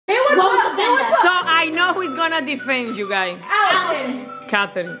gonna defend you guys? Allison.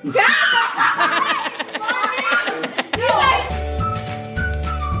 Catherine.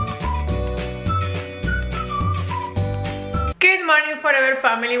 Good morning, Forever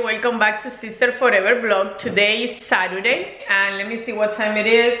family. Welcome back to Sister Forever vlog. Today is Saturday, and let me see what time it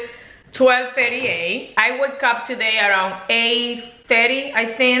is. 12:38. I woke up today around 8:30, I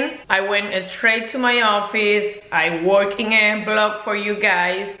think. I went straight to my office. I work in a vlog for you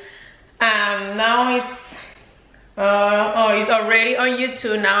guys. Now it's already on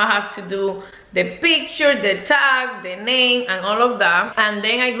YouTube. Now I have to do the picture, the tag, the name, and all of that. And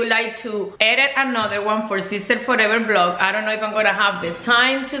then I would like to edit another one for Sister Forever vlog. I don't know if I'm gonna have the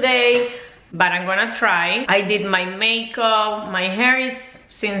time today, but I'm gonna try. I did my makeup. My hair is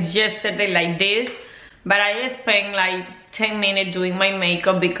since yesterday like this, but I spent like 10 minutes doing my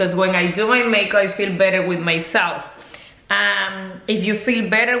makeup because when I do my makeup, I feel better with myself. If you feel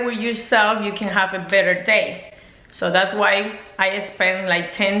better with yourself, you can have a better day. So that's why I spend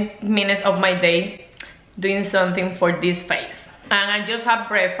like 10 minutes of my day doing something for this face. And I just have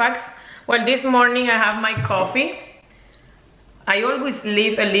breakfast. Well, this morning I have my coffee. I always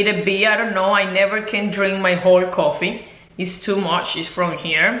leave a little bit. I don't know, I never can drink my whole coffee. It's too much. It's from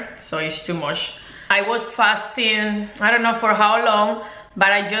here, so it's too much. I was fasting, I don't know for how long,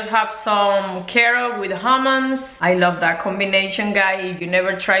 but I just have some carrot with hummus. I love that combination, guys. If you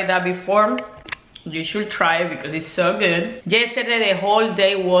never tried that before, you should try it because it's so good. Yesterday the whole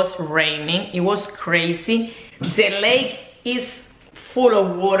day was raining. It was crazy. The lake is full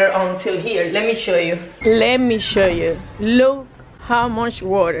of water until here. Let me show you. Let me show you. Look how much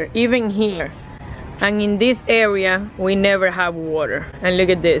water, even here. And in this area, we never have water. And look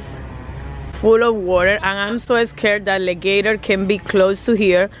at this, full of water. And I'm so scared that alligator can be close to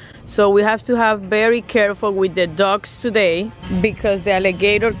here. So we have to have very careful with the dogs today because the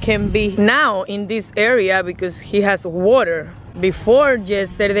alligator can be now in this area because he has water. Before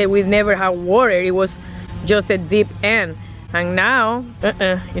yesterday, we never had water. It was just a deep end. And now,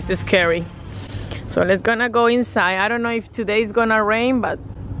 it's scary. So let's gonna go inside. I don't know if today is gonna rain, but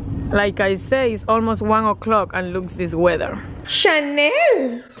like I say, it's almost 1 o'clock and looks this weather.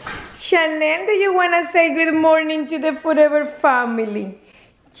 Chanel! Chanel, do you want to say good morning to the Forever family?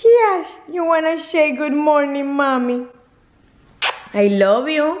 Yes, you want to say good morning, mommy? I love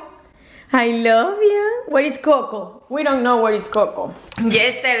you. I love you. Where is Coco? We don't know where is Coco.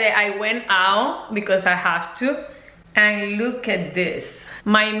 Yesterday I went out because I have to. And look at this.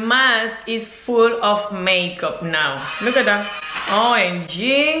 My mask is full of makeup now. Look at that.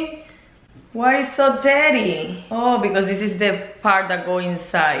 OMG. Why is so dirty? Oh, because this is the part that go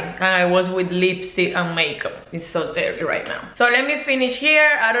inside. And I was with lipstick and makeup. It's so dirty right now. So let me finish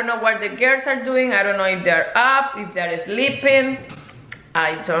here. I don't know what the girls are doing. I don't know if they're up, if they're sleeping.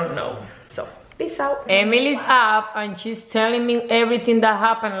 I don't know. So, peace out. Emily's up and she's telling me everything that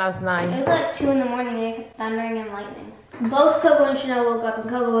happened last night. It was like 2 in the morning and it kept thundering and lightning. Both Coco and Chanel woke up and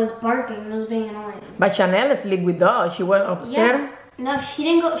Coco was barking and was being annoying. But Chanel slept with us. She went upstairs? Yeah. No, she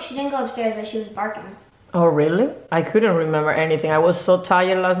didn't go upstairs, but she was barking. Oh, really? I couldn't remember anything. I was so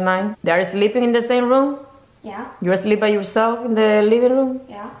tired last night. They are sleeping in the same room? Yeah. You asleep by yourself in the living room?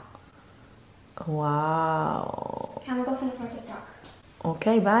 Yeah. Wow. I'm gonna go finish my TikTok.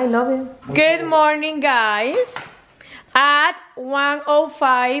 Okay, bye. Love you. Good morning, guys. At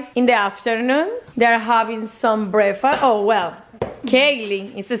 1:05 in the afternoon, they're having some breakfast. Oh, well,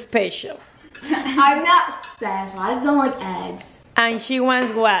 Kaylee is special. I'm not special. I just don't like eggs. And she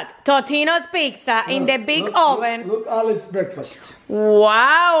wants what? Totino's pizza in the big oven. Look, Alice's breakfast.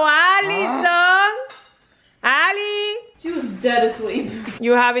 Wow, Allison. Ali. She was dead asleep.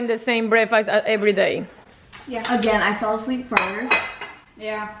 You having the same breakfast every day? Yeah. Again, I fell asleep first.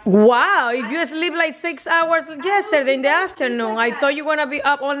 Yeah. Wow, if you sleep like 6 hours yesterday in the afternoon, I thought you were gonna be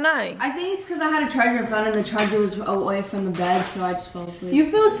up all night. I think it's because I had a charger phone and the charger was away from the bed, so I just fell asleep. You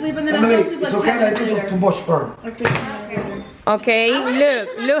fell asleep and then I fell asleep It's like okay 10 like minutes this later. or too much burn? Okay,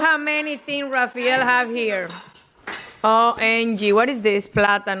 look how many things Rafael have here. OMG, what is this?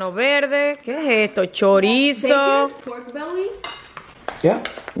 Plátano verde. ¿Qué es esto? Chorizo. Bacon's pork belly? Yeah?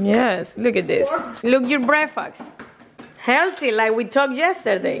 Yes, look at this. Look your breakfast. Healthy, like we talked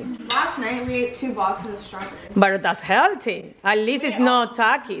yesterday. Last night we ate 2 boxes of strawberries. But that's healthy. At least it's not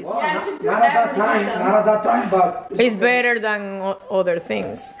Takis. Well, not at that time, but... It's better than other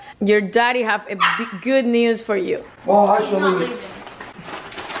things. Your daddy have a good news for you. Well, actually,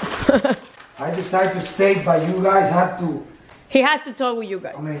 I decided to stay, but you guys have to... He has to talk with you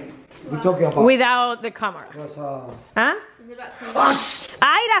guys. I mean, we're talking about... Without the camera. Because, Huh?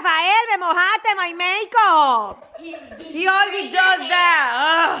 Ay, Rafael, me mojaste my makeup. He always does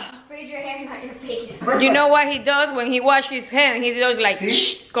that. Sprayed your hair, not your face. You know what he does when he washes his hand? He does like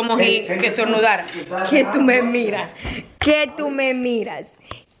shh, como que estornudara. Que tú me miras, que tú me miras,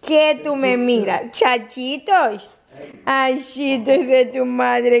 que tú me miras, chachitos. Achitos de tu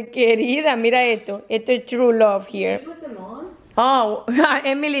madre querida. Mira esto. Esto es true love here. Can you put them on? Oh,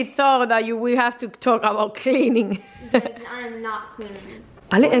 Emily thought that we have to talk about cleaning. I'm not cleaning.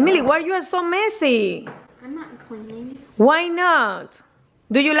 Emily, why you are so messy? I'm not cleaning. Why not?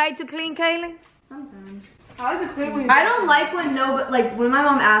 Do you like to clean, Kaylee? Sometimes. I like to clean when I don't like when when my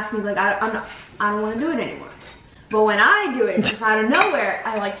mom asks me, like, I don't want to do it anymore. But when I do it, just out of nowhere,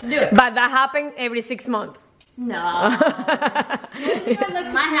 I like to do it. But that happens every 6 months. No. Mine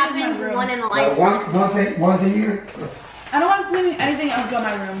happens one in a lifetime. Once a year. I don't want cleaning anything else but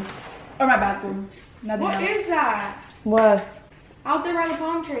my room. Or my bathroom. Nothing else. What is that? What? Out there by the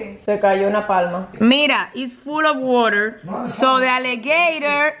palm tree. Se cayó una palma. Mira, it's full of water, so the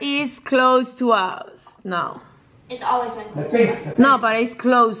alligator is close to us now. It's always been close. No, but it's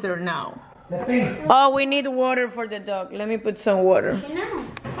closer now. The pink. Oh, we need water for the dog. Let me put some water. You know.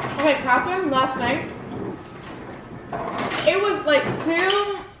 Okay, Catherine, last night, it was like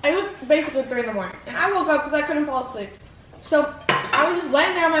 2, it was basically 3 in the morning. And I woke up because I couldn't fall asleep. So I was just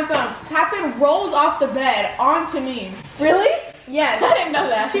laying there on my phone. Catherine rolls off the bed onto me. Really? Yes. I didn't know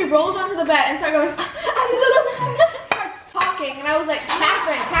that. She rolls onto the bed and starts going, starts talking. And I was like,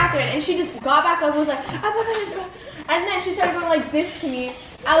 Catherine. And she just got back up and was like, and then she started going like this to me.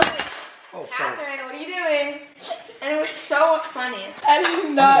 I was like, Catherine, what are you doing? And it was so funny. I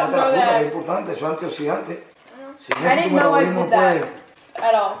did not know that. I didn't know I did that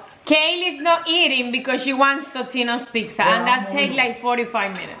at all. Kaylee's not eating because she wants Totino's pizza, and that takes like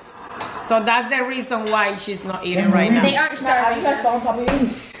 45 minutes. So that's the reason why she's not eating right now. They aren't starving.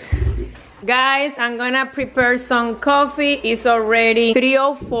 Guys, I'm gonna prepare some coffee. It's already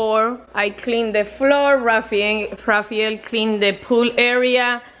 3:04. I cleaned the floor. Rafael cleaned the pool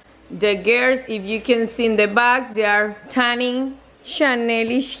area. The girls, if you can see in the back, they are tanning. Chanel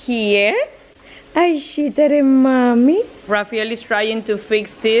is here. I cheated, mommy. Rafael is trying to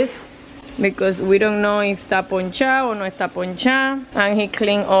fix this because we don't know if está ponchado or no está ponchado. And he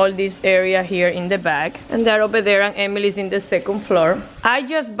cleaned all this area here in the back. And they're over there, and Emily's in the 2nd floor. I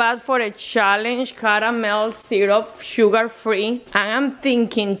just bought for a challenge caramel syrup, sugar-free. And I'm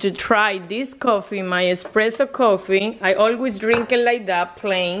thinking to try this coffee, my espresso coffee. I always drink it like that,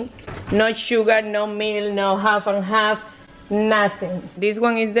 plain. No sugar, no milk, no half and half. Nothing. This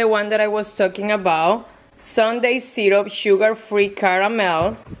one is the one that I was talking about. Sundae syrup, sugar-free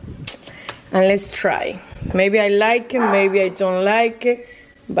caramel. And let's try. Maybe I like it, maybe I don't like it.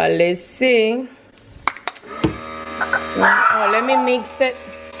 But let's see. Oh, let me mix it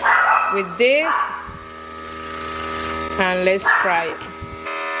with this. And let's try it.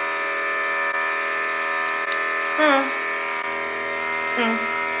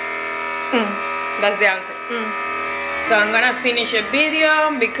 That's the answer. So I'm gonna finish a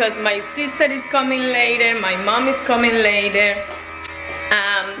video because my sister is coming later, my mom is coming later.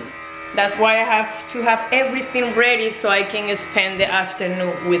 That's why I have to have everything ready so I can spend the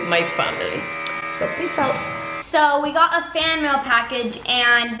afternoon with my family. So peace out. So we got a fan mail package,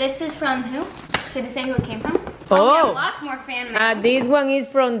 and this is from who? Did it say who it came from? Oh, we have lots more fan mail. This one is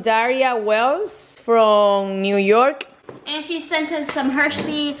from Daria Wells from New York. And she sent us some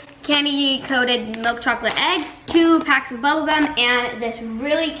Hershey candy-coated milk chocolate eggs, 2 packs of bubblegum, and this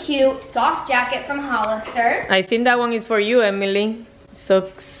really cute soft jacket from Hollister. I think that one is for you, Emily.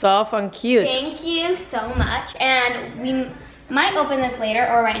 So soft and cute. Thank you so much. And we might open this later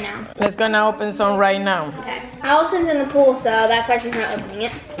or right now. Let's gonna open some right now. Okay. Allison's in the pool, so that's why she's not opening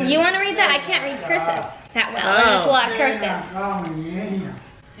it. You want to read that? I can't read cursive that well. And it's a lot of cursive.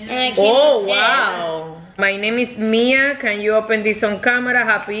 And I oh, wow. My name is Mia. Can you open this on camera?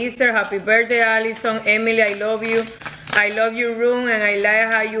 Happy Easter, happy birthday, Allison. Emily, I love you. I love your room and I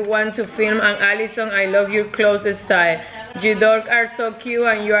like how you want to film. And Allison, I love your clothes style. Your dogs are so cute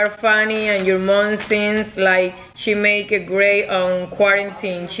and you are funny, and your mom seems like she make it great on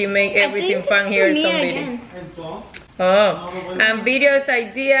quarantine. She make everything fun here. Some video. Oh, and videos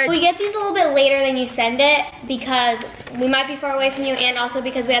idea. We get these a little bit later than you send it because we might be far away from you, and also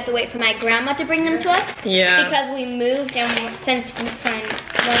because we have to wait for my grandma to bring them to us. Yeah. Because we moved and since when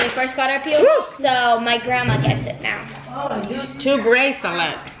we first got our PO box, so my grandma gets it now. Oh, 2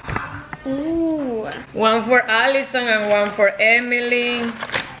 bracelets. Ooh. One for Allison and one for Emily.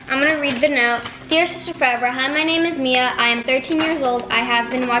 I'm gonna read the note. Dear Sister Forever, hi, my name is Mia. I am 13 years old. I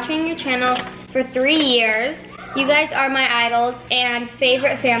have been watching your channel for 3 years. You guys are my idols and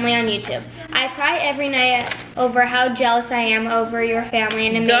favorite family on YouTube. I cry every night over how jealous I am over your family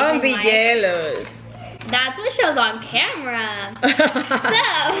and amazing Don't be life. jealous. That's what shows on camera.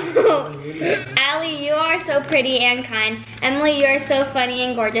 So, Allie, you are so pretty and kind. Emily, you are so funny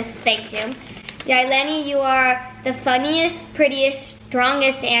and gorgeous. Thank you. Yaileni, you are the funniest, prettiest,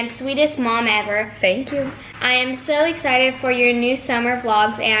 strongest, and sweetest mom ever. Thank you. I am so excited for your new summer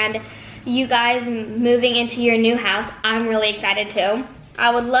vlogs and you guys moving into your new house. I'm really excited too. I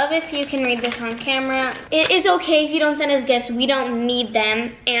would love if you can read this on camera. It is okay if you don't send us gifts. We don't need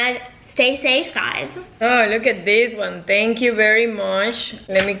them. And stay safe, guys. Oh, look at this one. Thank you very much.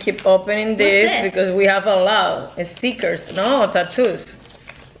 Let me keep opening this because we have a lot of stickers. No, tattoos.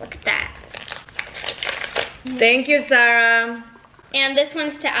 Look at that. Thank you, Sarah. And this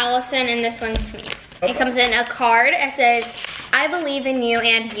one's to Allison and this one's to me. It comes in a card. It says, I believe in you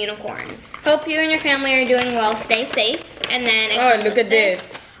and unicorns. Hope you and your family are doing well. Stay safe. And then oh, look at this.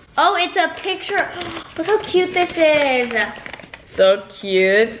 Oh, it's a picture. Look how cute this is. So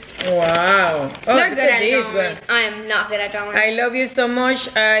cute. Wow. Oh, They're good at this drawing. one. I am not good at drawing. I love you so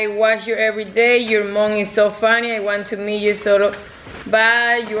much. I watch you every day. Your mom is so funny. I want to meet you so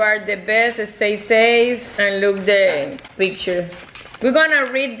bad. You are the best. Stay safe. And look the picture. We're gonna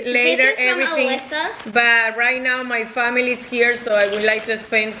read later everything. Alyssa. But right now my family is here, so I would like to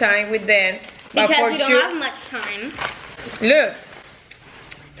spend time with them. Because but for we don't have much time. Look.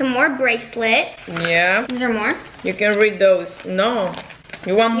 Some more bracelets. Yeah. Is there more? You can read those. No.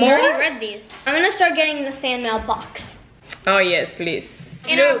 You want more? We already read these. I'm gonna start getting the fan mail box. Oh yes, please.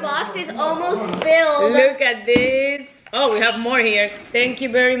 And our box is almost filled. Look at this. Oh, we have more here. Thank you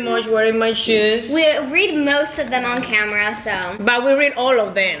very much. Wearing my shoes. We read most of them on camera, so. But we read all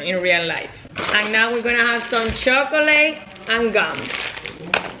of them in real life. And now we're gonna have some chocolate and gum.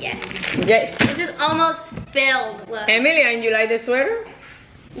 Yes. Yes. This is almost filled. Look. Emily, and you like the sweater?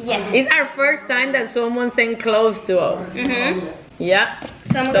 Yes. It's our first time that someone sent clothes to us. Yeah.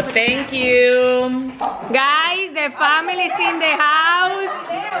 So thank you. Guys, the family's in the house.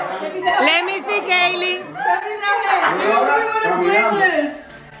 Let me see, Kaylee.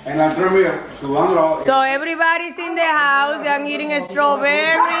 So everybody's in the house. They're eating a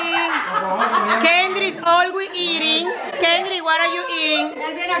strawberry. Kendry's always eating. Kendry, what are you eating?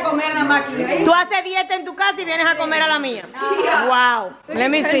 Tú haces dieta en tu casa y vienes a comer a la mía. Wow. Let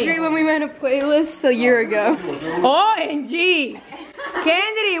me see. Kendry, when we made a playlist a year ago. OMG.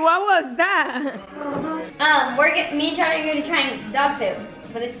 Kendry, what was that? Me and Charlie are going to try dog food,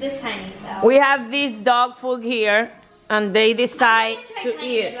 but it's this tiny, so. We have this dog food here, and they decide to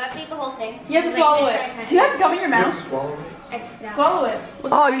eat. Do I have to eat the whole thing? You have to swallow it. Do you have gum in your mouth? I took it out. Swallow it.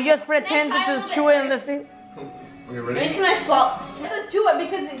 Oh, you just pretended to chew it in the seat? I'm just gonna swallow. You have to chew it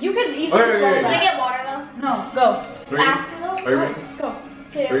because you can easily Can swallow I that. get water though? No, go. 3. After Are you ready? Go.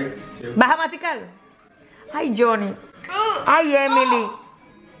 3, 2. ¿Vas a masticar? Ay, Johnny. Ay, Emily.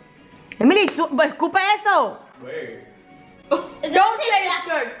 Emily, escupe eso. Wait. Don't say it's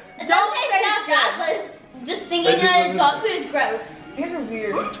good. Don't say it's bad, but just thinking that it's dog food is gross. You guys are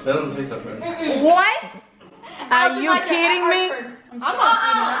weird. That doesn't taste that bad. What? Are you kidding me? I'm not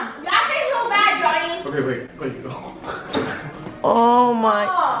kidding. That tastes so bad, Johnny. Okay, wait. Oh my.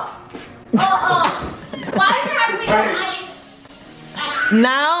 Why is your husband crying?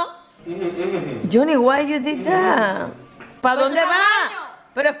 Now, Johnny, why you did that? ¿Para dónde va?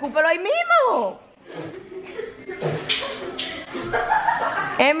 Pero escúpelo ahí mismo.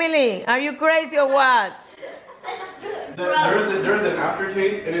 Emily, are you crazy or what? There's an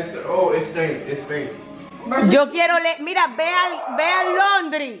aftertaste, and it's stained. Yo quiero mira, ve al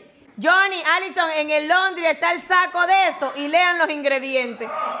laundry. Johnny, Allison, en el laundry está el saco de eso y lean los ingredientes.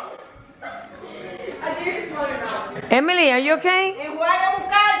 Emily, are you okay?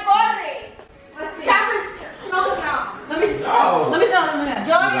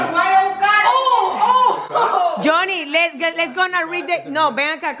 Johnny, let's gonna read the. No,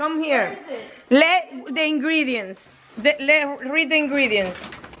 ven acá, come here. The ingredients. Read the ingredients.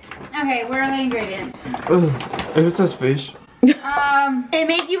 Okay, where are the ingredients? If it says fish, It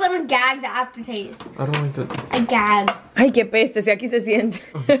makes you want to gag the aftertaste. I don't like that. A gag. Ay, qué peste, si aquí se siente.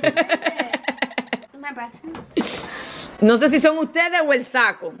 My breath. No sé si son ustedes o el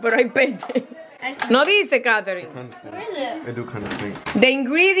saco, pero hay peste. No dice, Catherine. Where is it? I do kind of stink. The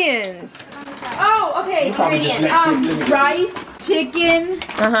ingredients. Oh, okay. Ingredients. Rice, chicken,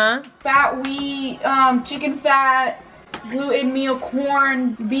 fat wheat, chicken fat, gluten meal,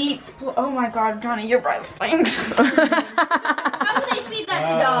 corn, beets. Oh my God, Johnny, your breath stinks. How do they feed that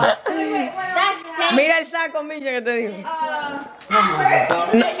to dogs? That's steak. Mira el saco, Misha, que te digo.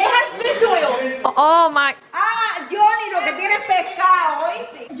 It has fish oil. Oh my. Ah, Johnny, lo que tienes pescado,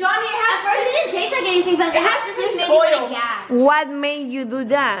 ¿oíste? Johnny At first it didn't taste like anything, but it has to fish made me want oil. to gag. What made you do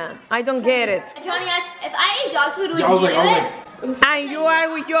that? I don't get it. Johnny asked, if I ate dog food, would I you was like, do it? And you are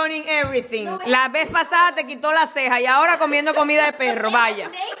with Johnny everything. La vez pasada te quitó la ceja y ahora comiendo comida de perro, vaya.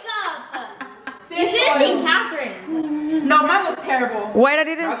 Makeup. You should have seen Catherine. No, mine was terrible. Where I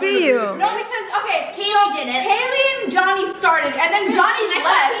didn't see you? No, because, okay, Kaylee did it. Haley and Johnny started, and then Johnny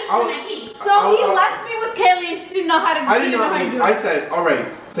left. So he left me with Kaylee, and she didn't know how to do it. I did not leave. I said, all right,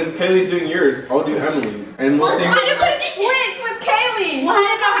 since Kaylee's doing yours, I'll do Emily's. And we'll see. I did switch with Kaylee. Well, She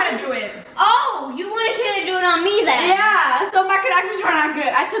didn't know how to do it. Oh, you wanted Kaylee to do it on me then? Yeah, so mine could actually turn out good.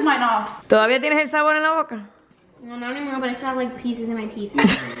 I took mine off. ¿Todavía tienes el sabor en la boca? Well, not anymore, but I still have like pieces in my teeth.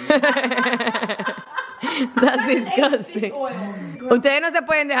 That's disgusting. Fish oil. Ustedes no se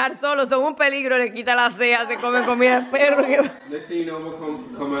pueden dejar solos, son un peligro, les quita la ceja, se comen comida de perro. Next thing you know, we'll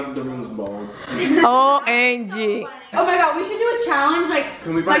come out of the room bald. OMG. Oh my god, we should do a challenge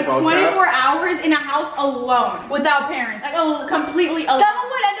Can we buy like ball 24 cap? hours in a house alone without parents. Like completely alone. Someone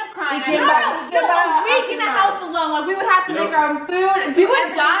would end up crying. No, a week in the house alone. Like we would have to make our own food. We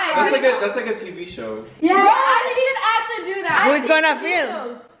would die. That's like a TV show. Yeah, I think we should actually do that. Who's gonna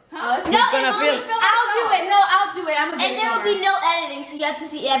film? Huh? No, gonna and film? I'll do it. No, I'll do it. I'm a And there will be no editing, so you have to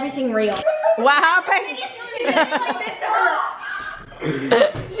see everything real. What happened?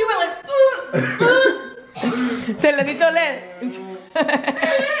 She went like, Celedito LED.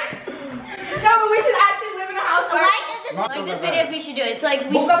 No, but we should actually live in a house. Like this video, if we should do it. So like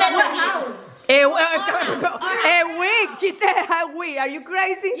we spend a week. A week. She said a week. Are you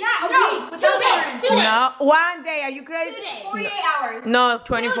crazy? Yeah, a week. 2 days. 2 days. No, 1 day. Are you crazy? 2 days. 48 hours. No,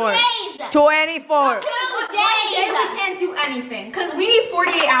 24. 2 days. 24. 2 One day we days. can't do anything because we need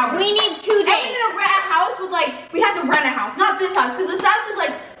 48 hours. We need 2 And we days. need to rent a house with we have to rent a house, not this house, because this house is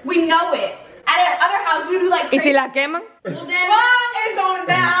we know it. At another house, we do ¿Y crazy. si la queman? Well, then it's going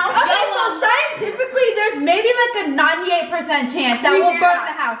down. Okay, so scientifically, there's maybe a 98% chance that we'll burn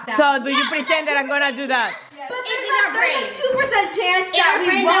the house down. So do you pretend that I'm gonna do that? But It's in our brain. there's a 2% chance In our that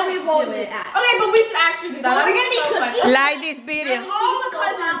brain we that won't we won't do it. do that. Okay, but we should actually do that. We're That gonna would be so cookies. funny. Like this video. All the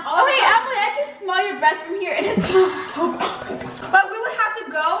cousins. Okay, Emily, I can smell your breath from here, and it smells so bad. But we would have to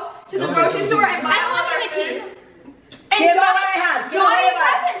go to the grocery store and buy all of our food. And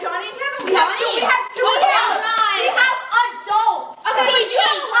Johnny and Kevin, we have two adults. We have adults. Okay, Okay, you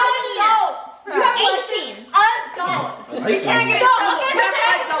have adults. You have 18. adults. We can't get adults. Okay, but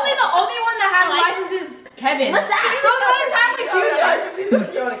technically the only one that has license is Kevin. What's that? So by the time we do this,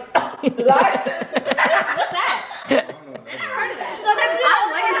 What's that? so that's the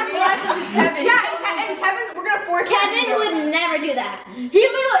only one that has license is Kevin. Yeah, and Kevin, we're gonna force Kevin him to do it. would never do that. He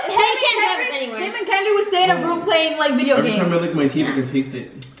literally. He can't drive us anywhere. Him and Kennedy would stay in a room playing video Every games. time I lick my teeth, I can taste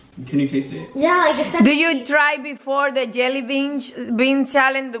it. Can you taste it? Yeah, like it's Do you try before the jelly bean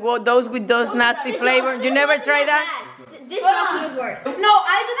challenge, those with those nasty flavors? You never try that? This dog food is worse. No,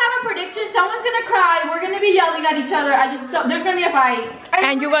 I just have a prediction. Someone's gonna cry. We're gonna be yelling at each other. There's gonna be a fight.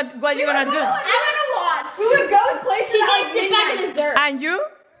 And you what you gonna do? I'm gonna watch. We would go to places. She that gets would sit be back nice. in his dirt. And you?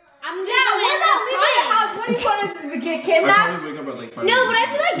 I'm Yeah, we're not leaving the crying. house. What do you want us to get I kidnapped? always wake up at like 5 No, but I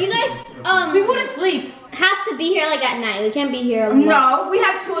feel like you guys We wouldn't sleep. have to be here like at night. We can't be here alone. No, we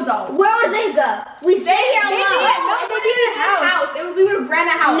have two adults. Where would they go? We stay here They'd be alone. no, they'd be in this house. We would rent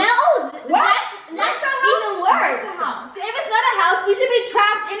a house. No, What? that's even worse. If it's not a house, we should be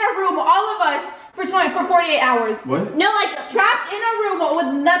trapped in a room, all of us, for 48 hours. What? No, like Trapped in a room with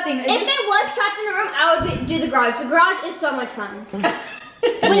nothing. if it was trapped in a room, I would do the garage. The garage is so much fun. When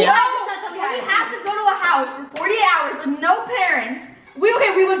you Yeah. have the stuff that we We have. have to go to a house for 48 hours with no parents. We would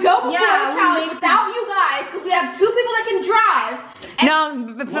go before the challenge without you guys because we have two people that can drive. No.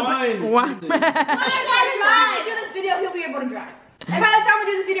 One. By the time we do this video, he'll be able to drive. And by the time we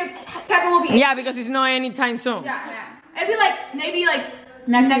do this video, Kevin will be. Yeah, because it's not anytime soon. Yeah. It'd be maybe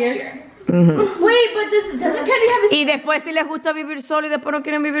next year. Wait, but doesn't Kennedy have his? Y después si les gusta vivir solo y después no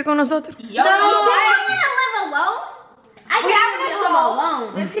quieren vivir con nosotros. No, You want to live alone? we have an adult.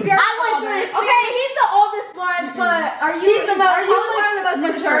 alone. This could be our I went father. through this. Okay, he's the oldest one, but he's the most. Probably one of the most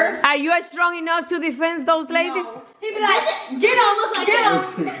mature. Are you strong enough to defend those ladies? He'd be like, Get on, look like get this.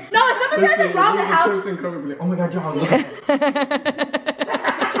 him. No, if someone tries to rob the house. Oh my god, John.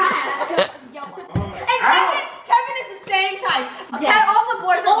 And Kevin is the same type. Okay, all the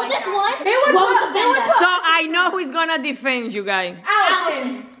boys are Oldest one? They would What was put, the they would best? put So I know who is gonna defend you guys.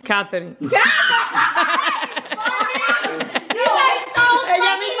 Allison. Catherine. You guys so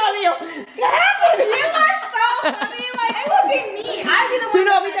Ella misma dijo, You are so funny. It would be me. I didn't. ¿Tú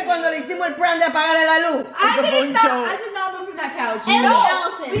no viste cuando le hicimos el plan de apagarle la luz? Eso fue un show. I did not move from that couch. And No,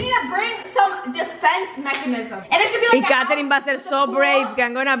 Allison. we need to bring some defense mechanism. And it should be like Y Catherine va a ser so brave que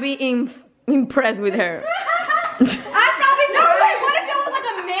I'm gonna be impressed with her. I'm probably no way. What if it was like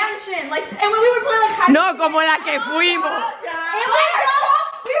a mansion? Like, and when we would play like high No, como la que fuimos. and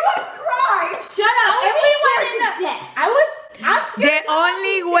we would cry. Shut up. I If was we scared went to death. I'm The scared.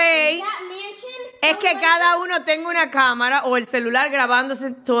 only way That mansion. es que cada uno tenga una cámara o el celular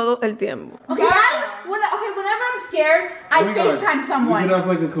grabándose todo el tiempo. Okay, whenever I'm scared, I FaceTime We someone. could have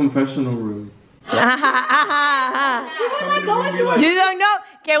like a confessional room. Ajá, ajá, ajá. We would like go into a You don't know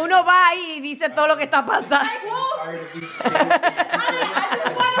que uno va ahí y dice todo lo que está pasando.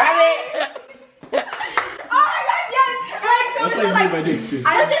 Oh my god, yes! Right, so That's it's like me if I did too. I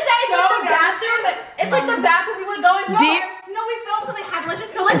was just saying it's like the bathroom. It's like the bathroom we would go in. Deep. No, we filmed something happen. Let's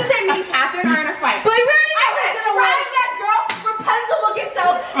just say me and Catherine are in a fight. But we're I would have tried that girl Rapunzel looking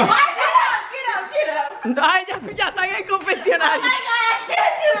self. Why get up. Ay, ya está en el confesionario. Oh my god, I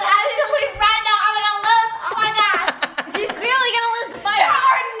can't do that. I need to leave right now. I'm gonna lose. Oh my god. She's really gonna lose the fight. There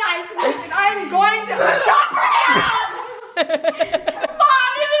are nice women. I'm going to chop her head off.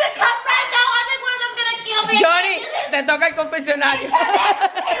 Mom, you need to come right now. I think one of them's gonna kill me. Johnny, te toca el confesionario.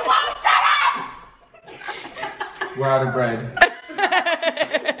 He won't shut up. We're out of bread. I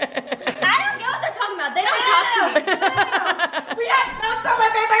don't get what they're talking about. They don't talk to me. We have notes on my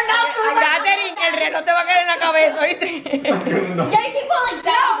paper. Catherine, el reloj te va a caer en la cabeza, ¿oíste? Yeah, you keep going like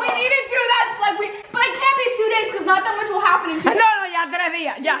that. No, we need to do that. Like but it can't be 2 days because not that much will happen in 2 days. No, ya 3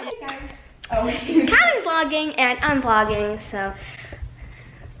 días, ya. Karen's vlogging and I'm vlogging, so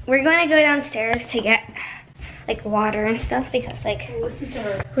we're going to go downstairs to get like water and stuff because like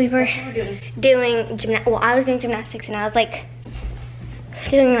we were doing well, I was doing gymnastics and I was like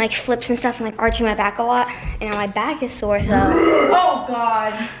doing like flips and stuff and like arching my back a lot, and now my back is sore, so Oh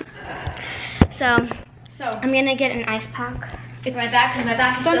god. I'm gonna get an ice pack. My back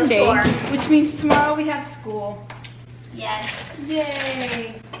is Sunday, so sore. which means tomorrow we have school. Yes.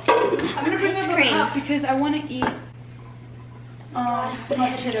 Yay! I'm gonna bring Ice my cream. up because I want to eat. Hot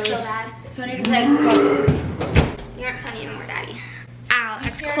Cheetos. So bad. So I need to You aren't funny anymore, Daddy. Ow,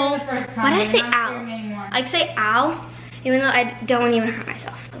 that's cold. Why did I say ow? I say ow, even though I don't even hurt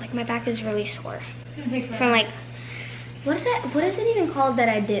myself. But like my back is really sore from like what is it even called that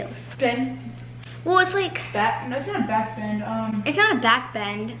I do? Bend. Well, it's like Back. No, it's not a back bend. it's not a back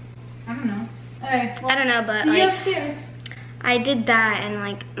bend. I don't know. Okay. I don't know, but See you like upstairs. I did that and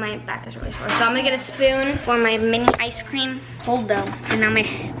like my back is really sore. So I'm gonna get a spoon for my mini ice cream. Cold though, and now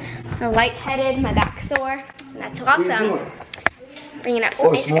I'm lightheaded, my back's sore. And that's awesome. Bringing up some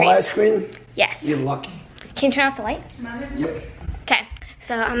Oh, ice small cream. ice cream? Yes. You're lucky. Can you turn off the light? Yep. Okay,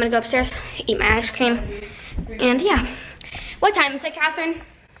 so I'm gonna go upstairs, eat my ice cream, and yeah. What time is it, Catherine?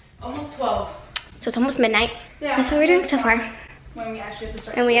 Almost 12. So it's almost midnight. Yeah. That's what we're doing so far. When we actually have to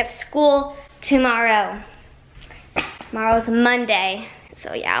start. And we have school tomorrow. Tomorrow's Monday,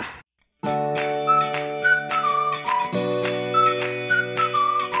 so yeah.